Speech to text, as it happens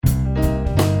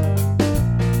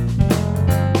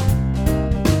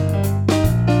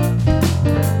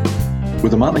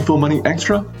With a Motley Fool Money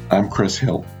Extra, I'm Chris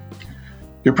Hill.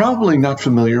 You're probably not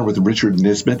familiar with Richard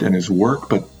Nisbett and his work,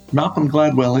 but Malcolm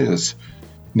Gladwell is.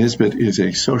 Nisbett is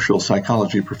a social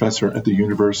psychology professor at the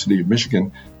University of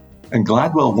Michigan, and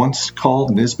Gladwell once called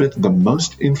Nisbett the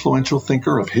most influential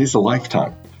thinker of his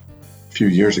lifetime. A few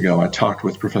years ago, I talked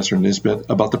with Professor Nisbett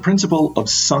about the principle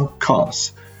of sunk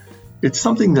costs. It's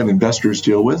something that investors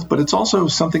deal with, but it's also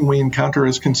something we encounter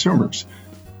as consumers.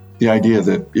 The idea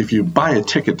that if you buy a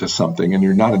ticket to something and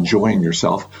you're not enjoying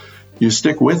yourself, you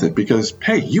stick with it because,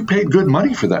 hey, you paid good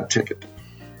money for that ticket.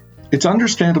 It's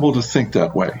understandable to think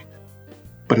that way,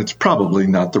 but it's probably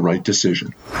not the right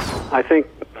decision. I think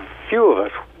few of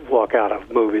us walk out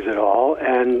of movies at all,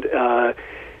 and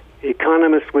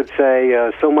economists would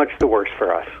say so much the worse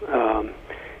for us.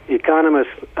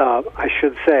 Economists, I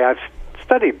should say, I've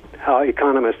studied how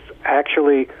economists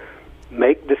actually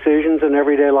make decisions in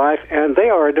everyday life, and they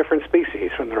are a different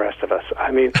species from the rest of us.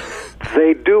 I mean,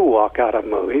 they do walk out of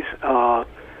movies.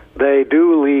 They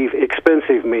do leave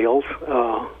expensive meals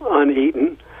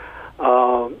uneaten.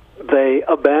 They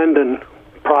abandon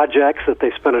projects that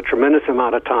they spent a tremendous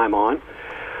amount of time on.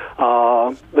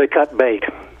 They cut bait.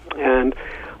 And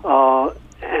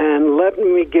let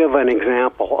me give an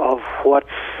example of what's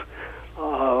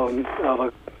of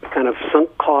a kind of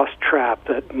sunk cost trap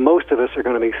that most of us are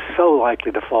going to be so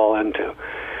likely to fall into.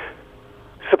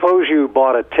 Suppose you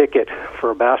bought a ticket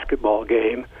for a basketball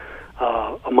game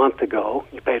a month ago.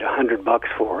 You paid $100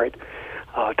 for it.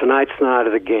 Tonight's the night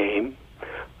of the game,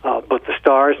 but the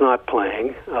star's not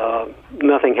playing.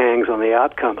 Nothing hangs on the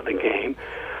outcome of the game.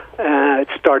 It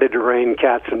started to rain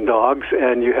cats and dogs,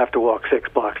 and you have to walk 6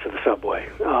 blocks to the subway.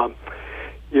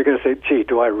 You're going to say, gee,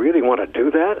 do I really want to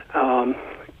do that?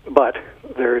 But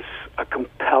there's a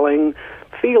compelling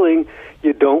feeling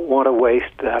you don't want to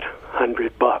waste that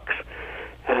 $100.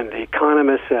 And the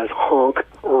economist says, honk,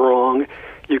 wrong.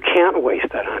 You can't waste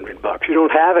that $100. You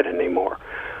don't have it anymore.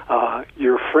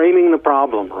 You're framing the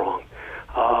problem wrong.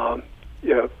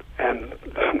 And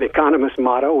the economist's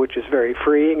motto, which is very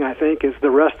freeing, I think, is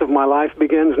the rest of my life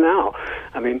begins now.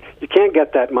 I mean, you can't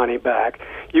get that money back.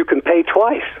 You can pay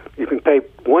twice. You can pay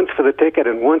once for the ticket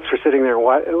and once for sitting there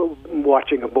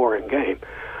watching a boring game.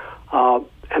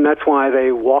 And that's why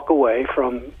they walk away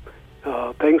from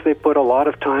things they put a lot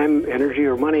of time, energy,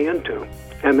 or money into.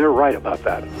 And they're right about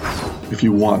that. If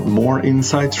you want more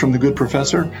insights from the good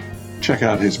professor, check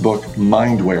out his book,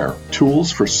 Mindware: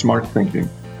 Tools for Smart Thinking.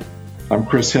 I'm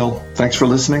Chris Hill. Thanks for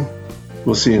listening.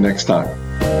 We'll see you next time.